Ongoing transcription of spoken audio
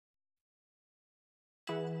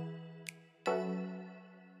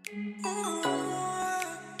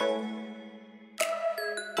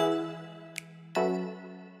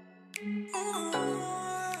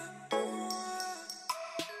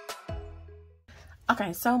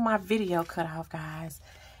Okay, so my video cut off, guys.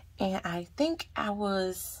 And I think I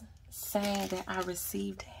was saying that I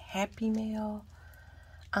received Happy Mail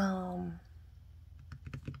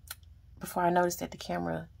before I noticed that the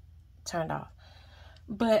camera turned off.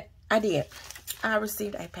 But I did. I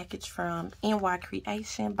received a package from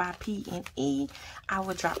NYCreationsbyPE. I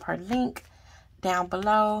will drop her link down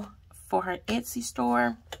below for her Etsy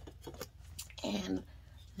store. And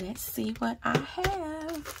let's see what I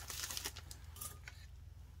have.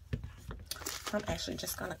 I'm actually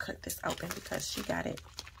just going to cut this open because she got it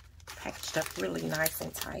packaged up really nice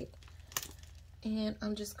and tight. And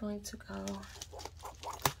I'm just going to go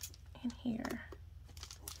in here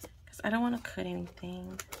because I don't want to cut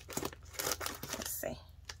anything. Let's see.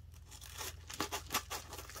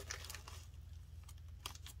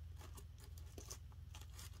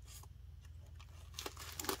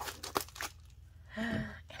 And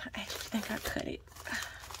I actually think I cut it.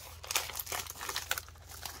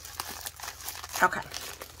 Okay.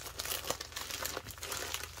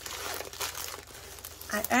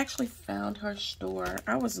 I actually found her store.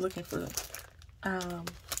 I was looking for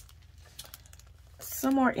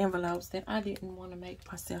some more envelopes that I didn't want to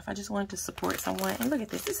make myself. I just wanted to support someone. And look at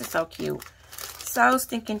this. This is so cute. So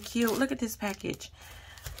stinking cute. Look at this package.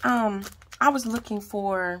 I was looking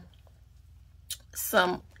for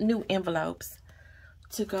some new envelopes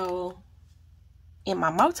to go in my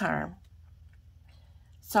Moterm.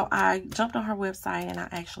 So I jumped on her website and I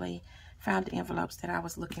actually found the envelopes that I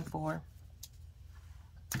was looking for.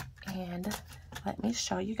 And let me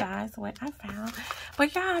show you guys what I found.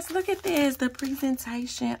 But guys, look at this, the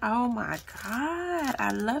presentation. Oh my God,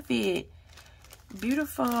 I love it.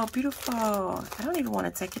 Beautiful, beautiful. I don't even want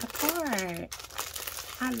to take it apart.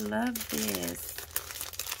 I love this.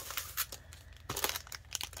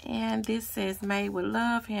 And this says made with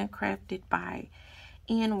love, handcrafted by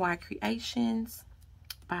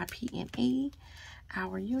NYCreationsbyPE,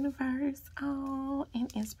 our universe. Oh, and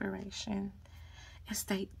inspiration.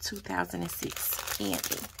 Estate 2006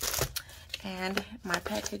 Andy. And my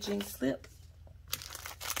packaging slip.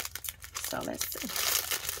 So let's see.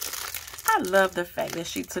 I love the fact that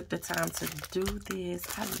she took the time to do this.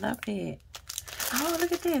 I love it. Oh,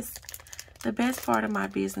 look at this. The best part of my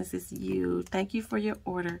business is you. Thank you for your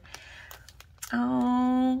order.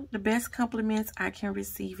 Oh, the best compliments I can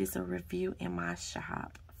receive is a review in my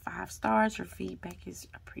shop. 5 stars. Your feedback is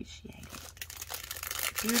appreciated.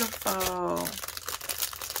 Beautiful.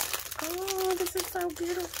 Oh, this is so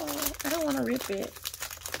beautiful. I don't want to rip it.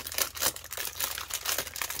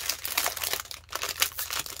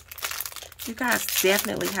 You guys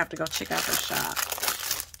definitely have to go check out her shop.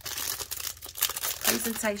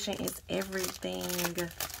 Presentation is everything.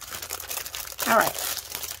 All right.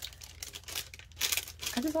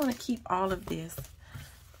 I just want to keep all of this.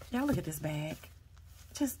 Y'all look at this bag.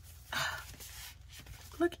 Just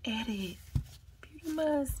look at it.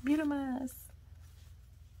 Beautimus, beautimus.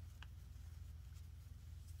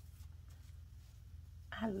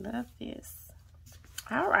 I love this.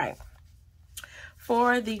 All right.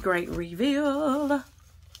 For the great reveal.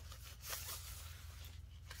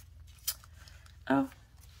 Oh,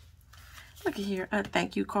 look at here. A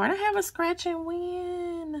thank you card. I have a scratch and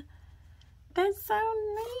win. That's so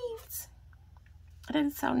neat. That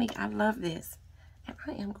is so neat. I love this. And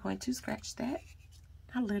I am going to scratch that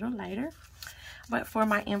a little later. But for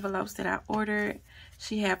my envelopes that I ordered,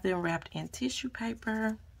 she have them wrapped in tissue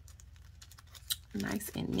paper.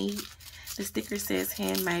 Nice and neat. The sticker says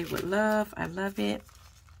handmade with love. I love it.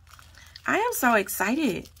 I am so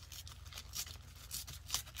excited.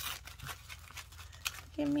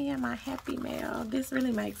 Get me in my Happy Mail. This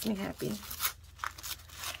really makes me happy.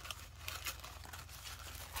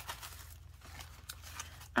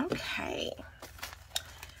 Okay.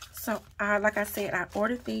 So, like I said, I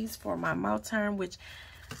ordered these for my Moterm, which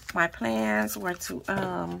my plans were to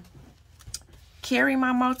carry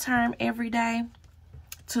my Moterm every day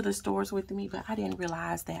to the stores with me, but I didn't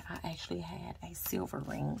realize that I actually had a silver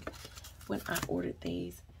ring when I ordered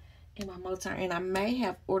these in my Moterm. And I may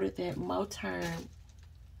have ordered that Moterm.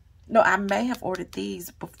 No, I may have ordered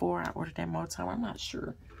these before I ordered that Moterm. I'm not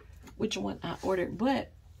sure which one I ordered,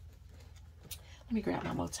 but let me grab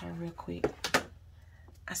my Moterm real quick.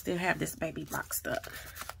 I still have this baby boxed up.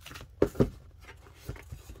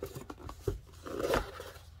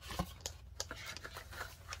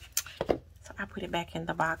 So I put it back in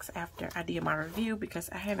the box after I did my review because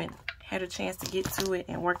I haven't had a chance to get to it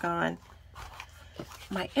and work on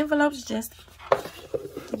my envelopes just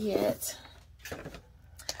yet.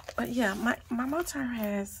 But yeah, my Moterm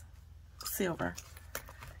has silver.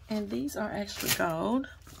 And these are actually gold.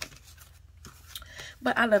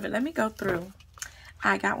 But I love it. Let me go through.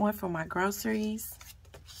 I got one for my groceries,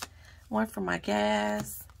 one for my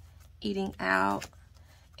gas, eating out,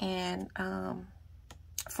 and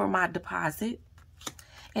for my deposit.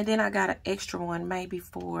 And then I got an extra one maybe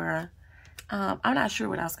for, I'm not sure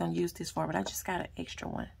what I was going to use this for, but I just got an extra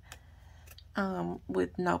one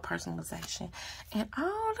with no personalization. And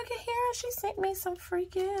oh, look at here. She sent me some free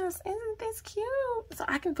gifts. Isn't this cute? So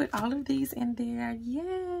I can put all of these in there.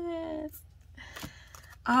 Yes.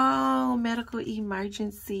 Oh, medical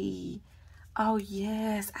emergency. Oh,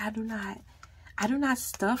 yes. I do not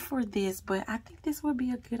stuff for this, but I think this would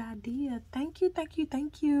be a good idea. Thank you, thank you,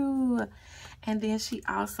 thank you. And then she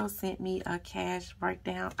also sent me a cash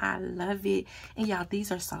breakdown. I love it. And y'all,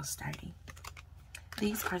 these are so sturdy.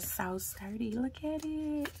 These are so sturdy. Look at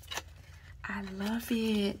it. I love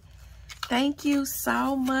it. Thank you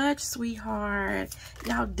so much, sweetheart.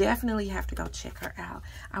 Y'all definitely have to go check her out.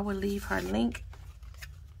 I will leave her link.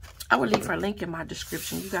 I will leave her link in my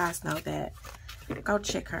description. You guys know that. Go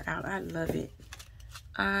check her out. I love it.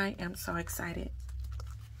 I am so excited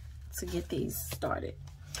to get these started.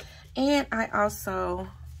 And I also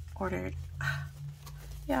ordered,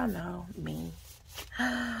 y'all know me.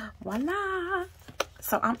 Voila.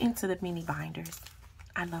 So I'm into the mini binders.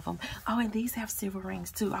 I love them. Oh, and these have silver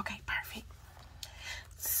rings too. Okay, perfect.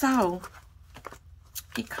 So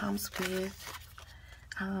it comes with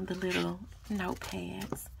the little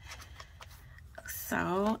notepads.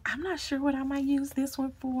 So I'm not sure what I might use this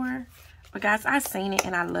one for. But guys, I've seen it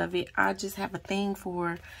and I love it. I just have a thing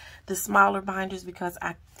for the smaller binders because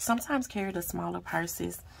I sometimes carry the smaller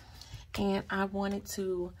purses. And I wanted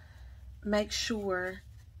to make sure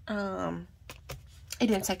it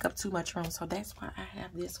didn't take up too much room. So that's why I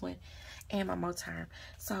have this one and my Moterm.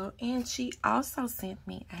 So, and she also sent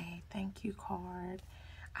me a thank you card.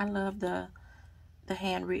 I love the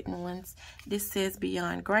handwritten ones. This says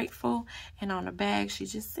Beyond Grateful, and on the bag she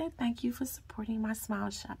just said thank you for supporting my smile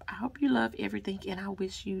shop. I hope you love everything and I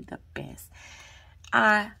wish you the best.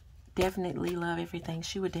 I definitely love everything.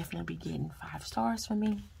 She would definitely be getting 5 stars from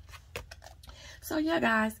me. So yeah,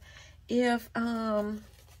 guys, if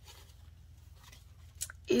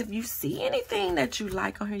you see anything that you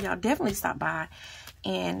like on here, y'all definitely stop by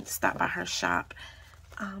her shop.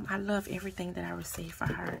 I love everything that I received for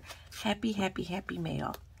her. Happy, happy, happy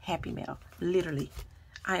mail. Happy mail. Literally.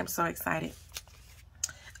 I am so excited.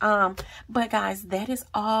 But guys, that is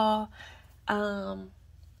all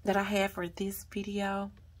that I have for this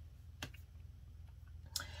video.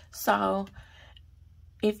 So,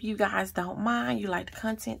 if you guys don't mind, you like the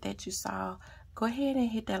content that you saw, go ahead and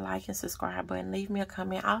hit that like and subscribe button. Leave me a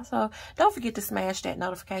comment. Also, don't forget to smash that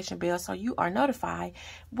notification bell so you are notified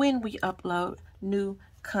when we upload new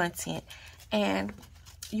content. And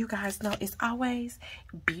you guys know, as always,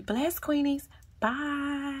 be blessed, Queenies.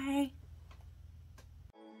 Bye.